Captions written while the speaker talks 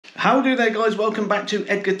How do they, guys? Welcome back to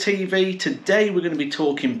Edgar TV. Today we're going to be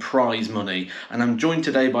talking prize money, and I'm joined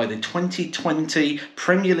today by the 2020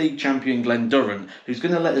 Premier League champion Glen Durrant, who's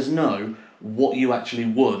going to let us know what you actually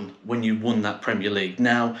won when you won that Premier League.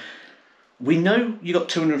 Now, we know you got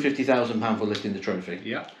 £250,000 for lifting the trophy.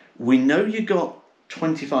 Yeah. We know you got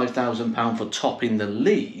 £25,000 for topping the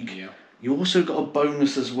league. Yeah. You also got a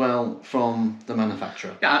bonus as well from the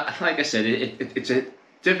manufacturer. Yeah, like I said, it's a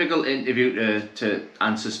difficult interview to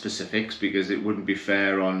answer specifics because it wouldn't be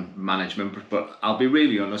fair on management, but I'll be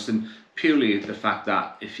really honest, and purely the fact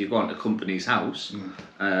that if you go onto Company's House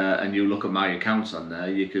and you look at my accounts on there,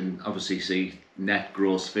 you can obviously see net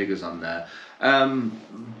gross figures on there.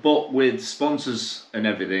 But with sponsors and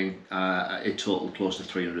everything, it totaled close to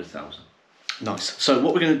 300,000. Nice. So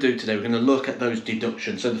what we're going to do today, we're going to look at those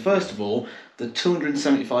deductions. So first of all, the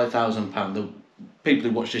 £275,000, the people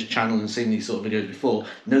who watch this channel and seen these sort of videos before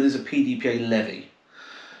know there's a PDPA levy.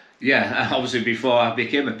 Yeah, obviously before I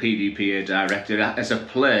became a PDPA director, as a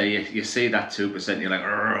player, you see that 2%, you're like,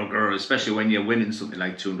 grr, especially when you're winning something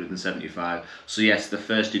like 275. So yes, the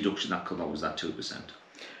first deduction that come up was that 2%.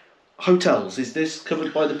 Hotels, is this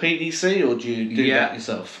covered by the PDC or do you do that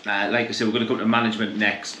yourself? Like I said, we're going to come to management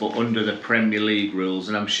next, but under the Premier League rules,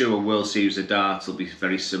 and I'm sure World Series of Darts will be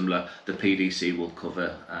very similar, the PDC will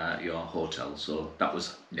cover your hotel, so that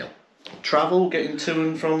was nil. Travel, getting to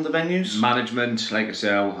and from the venues? Management, like I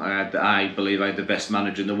said, I believe I had the best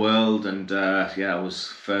manager in the world, and I was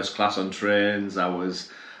first class on trains, I was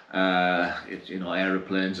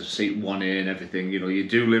aeroplanes, seat 1A and everything. You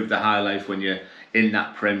do live the high life when you're in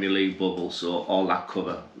that Premier League bubble, so all that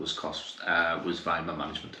cover was via my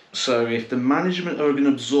management. So if the management are going to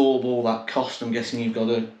absorb all that cost, I'm guessing you've got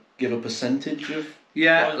to give a percentage of...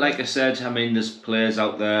 Yeah, like I said, I mean, there's players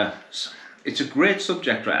out there. It's a great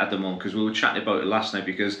subject right at the moment because we were chatting about it last night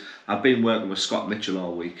because I've been working with Scott Mitchell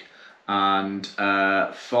all week, and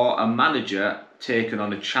for a manager taking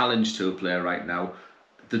on a challenge to a player right now,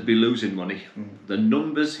 they'd be losing money. The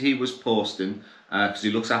numbers he was posting, because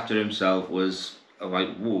he looks after himself, was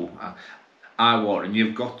like, whoa, eye-watering.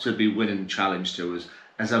 You've got to be winning challenge tours.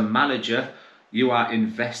 As a manager, you are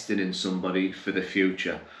investing in somebody for the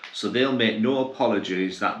future. So they'll make no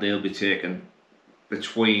apologies that they'll be taking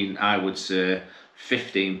between, I would say,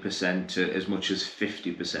 15% to as much as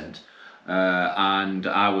 50%. And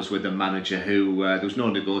I was with a manager who, there was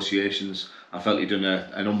no negotiations. I felt he'd done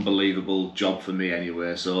an unbelievable job for me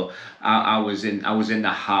anyway. So I was in the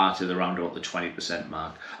heart of around about the 20%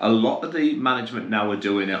 mark. A lot of the management now are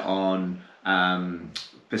doing it on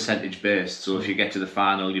percentage based. So if you get to the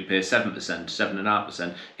final, you pay 7%,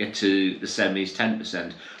 7.5%. Get to the semis,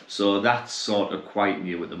 10%. So that's sort of quite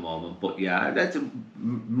new at the moment. But yeah,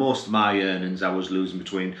 most of my earnings, I was losing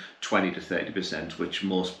between 20 to 30%, which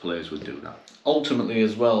most players would do that. Ultimately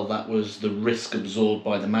as well, that was the risk absorbed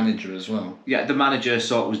by the manager as well. Yeah, the manager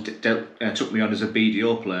sort of took me on as a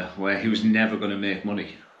BDO player where he was never going to make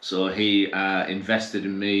money. So he invested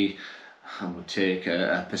in me. I would take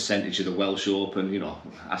a percentage of the Welsh Open.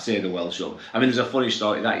 I say the Welsh Open. I mean, there's a funny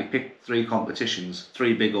story that he picked 3 competitions,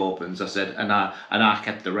 3 big Opens. I said, and I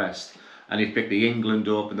kept the rest. And he picked the England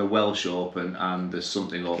Open, the Welsh Open, and the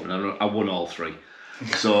something Open. And I won all 3.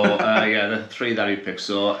 So the 3 that he picked.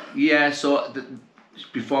 So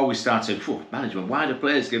before we started, management, why do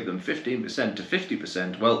players give them 15% to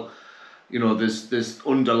 50%? Well, there's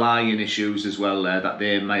underlying issues as well there that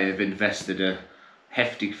they may have invested a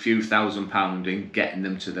hefty few £1,000 in getting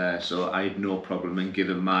them to there. So I had no problem in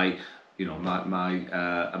giving my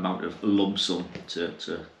amount of lump sum to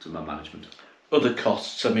my management. Other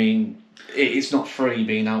costs, I mean, it's not free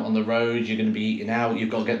being out on the road. You're going to be eating out. You've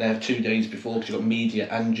got to get there 2 days before because you've got media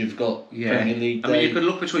and you've got Premier League Day. I mean, you could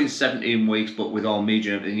look between 17 weeks, but with all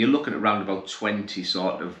media, and you're looking at around about 20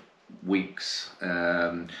 sort of weeks.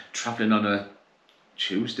 Travelling on a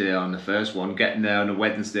Tuesday on the first one, getting there on a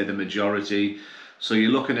Wednesday, the majority. So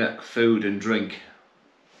you're looking at food and drink.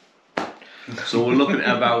 So we're looking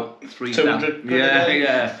at about 300.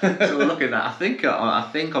 Yeah. So we're looking at, I think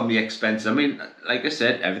on the expenses. I mean, like I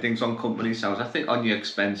said, everything's on Company's House. I think on your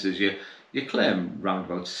expenses, you claim round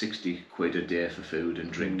about 60 quid a day for food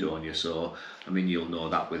and drink, don't you? So I mean, you'll know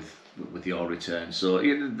that with your return. So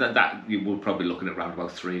that you will probably looking at round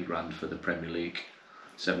about £3,000 for the Premier League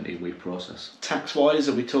 17-week process. Tax-wise,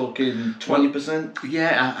 are we talking 20%? Well,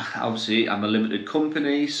 yeah, obviously I'm a limited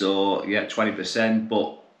company, so yeah, 20%.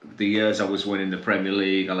 But the years I was winning the Premier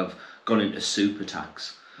League, I'll have gone into super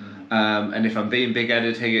tax. And if I'm being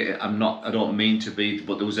big-headed here, I don't mean to be,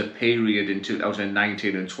 but there was a period in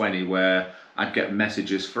 2019 and 20 where I'd get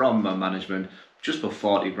messages from my management just put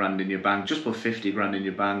 40 grand in your bank, just put 50 grand in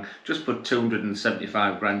your bank, just put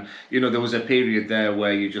 275 grand. There was a period there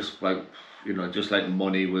where you just just like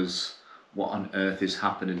money was, what on earth is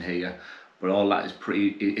happening here? But all that is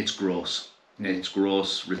it's gross. It's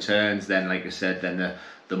gross returns. Then, like I said, then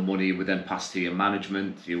the money would then pass to your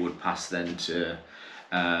management. You would pass then to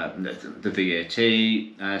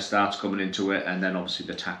the VAT starts coming into it, and then obviously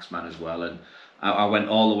the tax man as well. And I went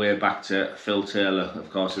all the way back to Phil Taylor, of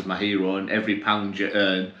course, as my hero. And every pound you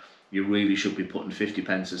earn, you really should be putting 50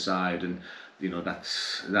 pence aside. And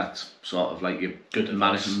that's sort of like your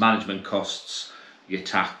management costs, your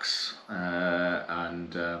tax,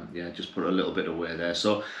 and just put a little bit away there.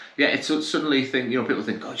 So yeah, it's suddenly people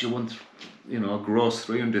think, God, you want a gross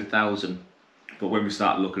 300,000. But when we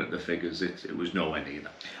start looking at the figures, it was nowhere near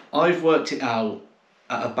that. I've worked it out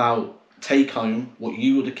at about take home what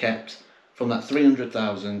you would have kept from that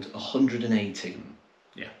 300,000, 180.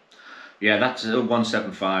 Yeah, that's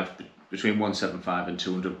 175, between 175 and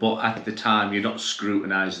 200. But at the time, you're not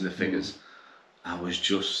scrutinising the figures. There was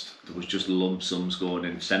just lump sums going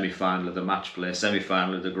in. Semi-final of the match play,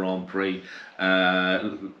 semi-final of the Grand Prix,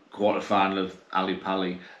 quarter-final of Ali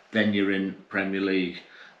Pali. Then you're in Premier League.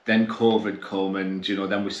 Then COVID come, and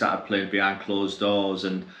then we started playing behind closed doors,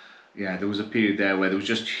 and there was a period there where there was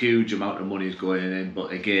just huge amount of money going in.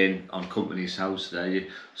 But again, on Company's House there, you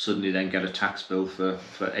suddenly then get a tax bill for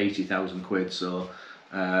 80,000 quid. So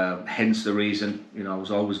hence the reason I was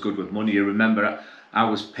always good with money. You remember, I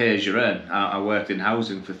was pay as you earn. I worked in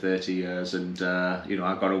housing for 30 years, and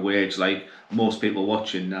I got a wage like most people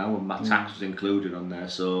watching now, and my tax was included on there.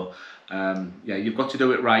 So you've got to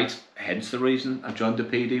do it right. Hence the reason I joined the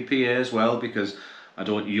PDPA as well, because I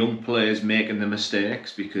don't want young players making the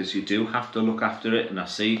mistakes, because you do have to look after it. And I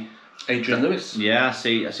see Adrian Lewis. Yeah, I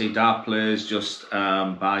see dart players just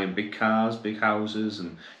buying big cars, big houses,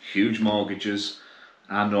 and huge mortgages.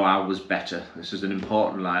 I know I was better. This is an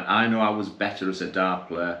important line. I know I was better as a dart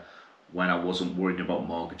player when I wasn't worried about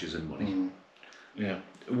mortgages and money. Yeah.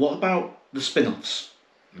 What about the spin-offs?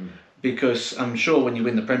 Because I'm sure when you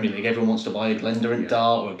win the Premier League, everyone wants to buy a Glen Durrant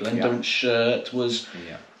dart or a Glen Durrant shirt.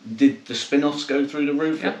 Did the spin-offs go through the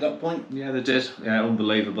roof at that point? Yeah, they did. Yeah,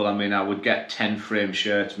 unbelievable. I mean, I would get 10 frame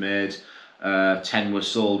shirts made. 10 were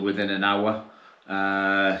sold within an hour.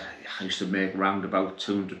 I used to make round about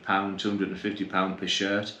 £200, £250 per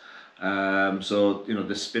shirt. So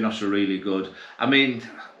the spin-offs are really good. I mean,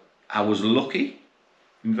 I was lucky,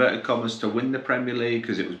 inverted commas, to win the Premier League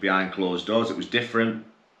because it was behind closed doors. It was different.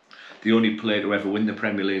 The only player to ever win the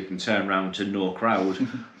Premier League and turn round to no crowd.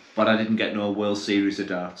 But I didn't get no World Series of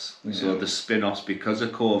darts. So the spin-offs, because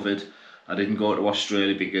of COVID, I didn't go to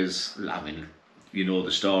Australia because, I mean, you know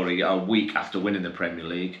the story. A week after winning the Premier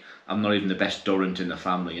League, I'm not even the best Durrant in the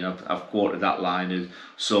family. I've quoted that line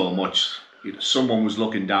so much. Someone was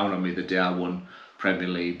looking down on me the day I won Premier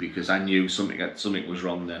League because I knew something was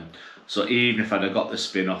wrong then. So even if I'd have got the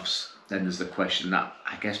spin-offs, then there's the question that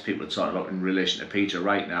I guess people are talking about in relation to Peter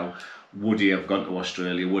right now. Would he have gone to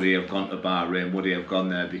Australia? Would he have gone to Bahrain? Would he have gone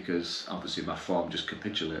there? Because obviously my form just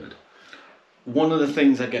capitulated. One of the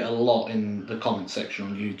things I get a lot in the comment section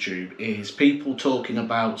on YouTube is people talking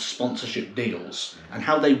about sponsorship deals and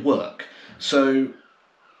how they work. So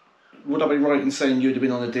would I be right in saying you'd have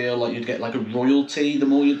been on a deal like you'd get like a royalty the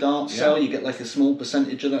more your darts sell? You get like a small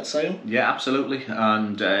percentage of that sale? Yeah, absolutely.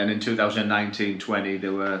 And in 2019-20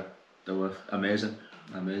 they were amazing.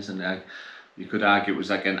 You could argue it was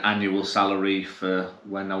like an annual salary for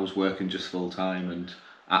when I was working just full time, and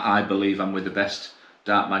I believe I'm with the best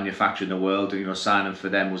dart manufacturer in the world. Signing for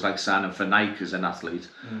them was like signing for Nike as an athlete.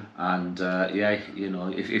 And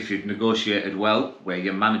if you've negotiated well, where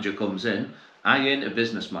your manager comes in, I ain't a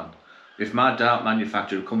businessman. If my dart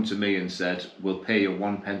manufacturer had come to me and said, we'll pay you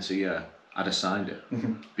 1 pence a year, I'd have signed it.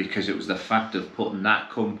 Because it was the fact of putting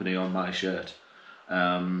that company on my shirt.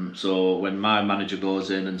 So when my manager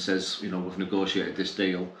goes in and says, we've negotiated this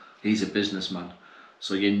deal, he's a businessman.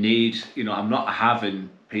 So you need, I'm not having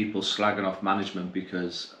people slagging off management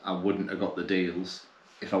because I wouldn't have got the deals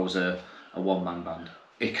if I was a one-man band.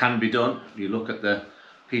 It can be done. You look at the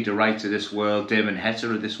Peter Wrights of this world, Damon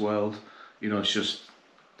Hetter of this world, it's just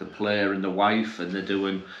the player and the wife, and they're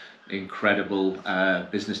doing incredible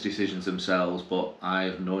business decisions themselves. But I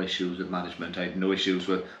have no issues with management. I have no issues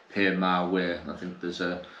with paying my way. I think there's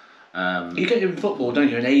a you get in football, don't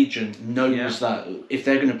you? An agent knows that if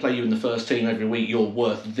they're going to play you in the first team every week, you're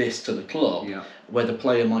worth this to the club. Where the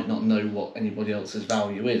player might not know what anybody else's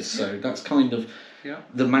value is. So that's kind of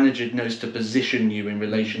the manager knows to position you in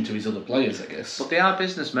relation to his other players, I guess. But they are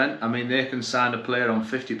businessmen. I mean, they can sign a player on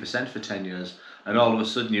 50% for 10 years, and all of a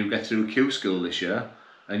sudden you get through Q school this year,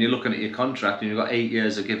 and you're looking at your contract and you've got 8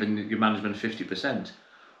 years of giving your management 50%.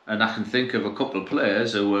 And I can think of a couple of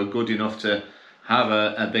players who were good enough to have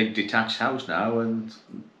a big detached house now, and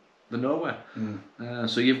they're nowhere.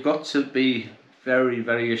 So you've got to be very,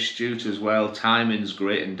 very astute as well. Timing's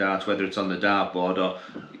great in darts, whether it's on the dartboard or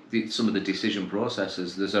some of the decision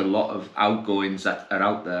processes. There's a lot of outgoings that are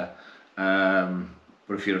out there.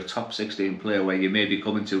 But if you're a top 16 player, where you may be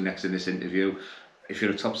coming to next in this interview, if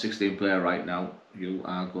you're a top 16 player right now, you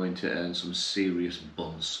are going to earn some serious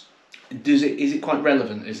buns. Is it quite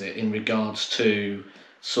relevant, is it, in regards to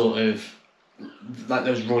sort of like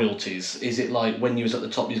those royalties? Is it like when you was at the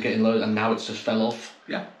top you was getting low and now it's just fell off?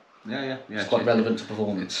 Yeah. It's quite relevant to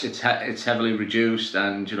performance. It's heavily reduced,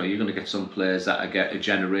 and you're going to get some players that get a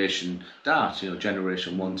generation dart,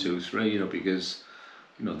 generation 1, 2, 3, because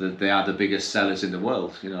they are the biggest sellers in the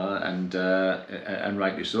world, and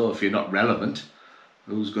rightly so. If you're not relevant,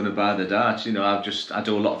 who's going to buy the dart? I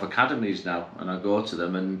do a lot of academies now, and I go to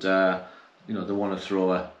them, and they want to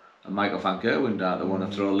throw a Michael van Gerwen dart, they want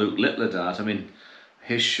to throw a Luke Littler dart. I mean,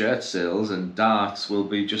 his shirt sales and darts will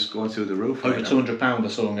be just going through the roof. Over £200 I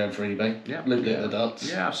saw him going for eBay. Yeah, Luke Littler darts.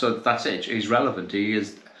 Yeah, so that's it. He's relevant. He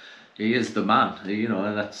is the man.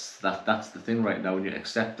 And that's the thing right now. When you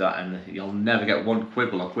accept that, and you'll never get one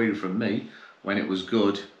quibble or query from me. When it was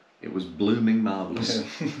good, it was blooming marvellous.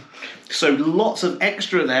 So lots of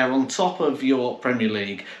extra there on top of your Premier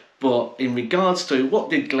League. But in regards to what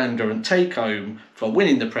did Glen Durrant take home for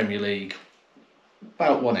winning the Premier League?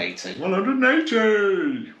 About 180.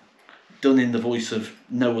 180! Done in the voice of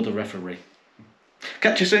no other referee.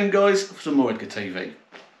 Catch you soon, guys, for some more Edgar TV.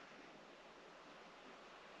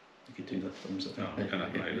 You could do that thumbs up. Oh, can I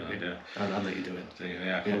do that? I'll let you do it.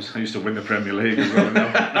 Yeah, I used to win the Premier League as well.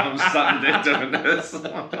 Now I'm sat there doing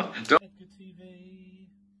this.